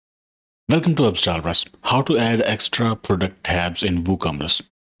Welcome to WordPress. How to add extra product tabs in WooCommerce.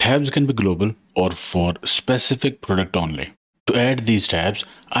 Tabs can be global or for specific product only. To add these tabs,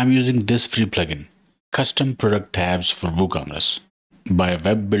 I'm using this free plugin, Custom Product Tabs for WooCommerce by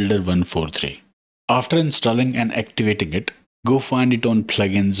WebBuilder143. After installing and activating it, go find it on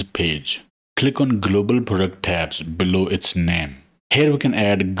Plugins page. Click on Global Product Tabs below its name. Here we can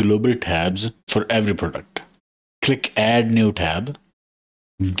add global tabs for every product. Click Add New Tab.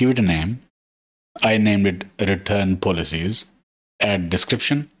 Give it a name. I named it Return Policies. Add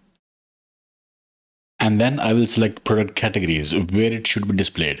description. And then I will select product categories where it should be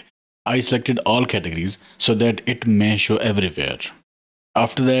displayed. I selected all categories so that it may show everywhere.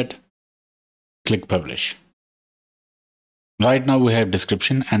 After that, click Publish. Right now we have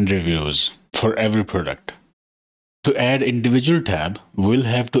description and reviews for every product. To add individual tab, we'll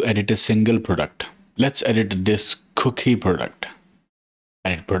have to edit a single product. Let's edit this cookie product.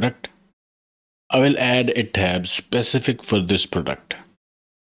 Edit product. I will add a tab specific for this product.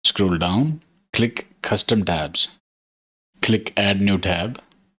 Scroll down, click Custom Tabs. Click Add New Tab.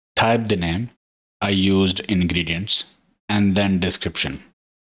 Type the name. I used ingredients and then description.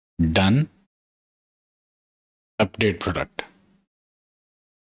 Done. Update product.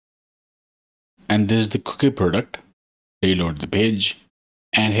 And this is the cookie product. Reload the page.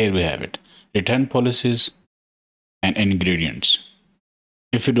 And here we have it. Return policies and ingredients.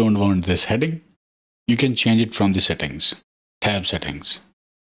 If you don't want this heading, you can change it from the settings. Tab settings.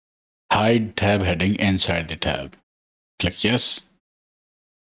 Hide tab heading inside the tab. Click yes.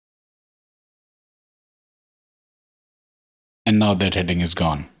 And now that heading is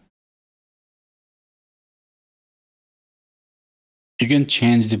gone. You can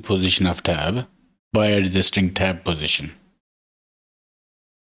change the position of tab by adjusting tab position.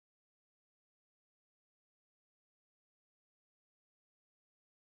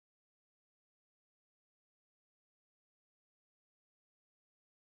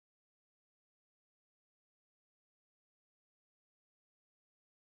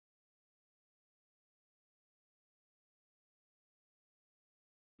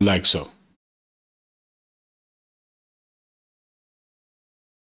 Like so.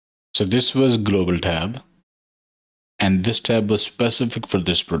 So this was global tab, and this tab was specific for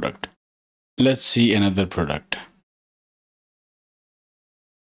this product. Let's see another product.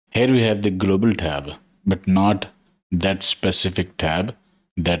 Here we have the global tab, but not that specific tab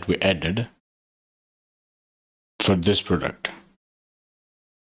that we added for this product.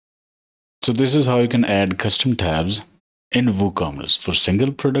 So this is how you can add custom tabs in WooCommerce for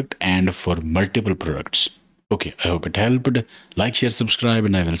single product and for multiple products. Okay, I hope it helped. Like, share, subscribe,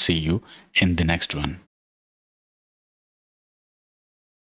 and I will see you in the next one.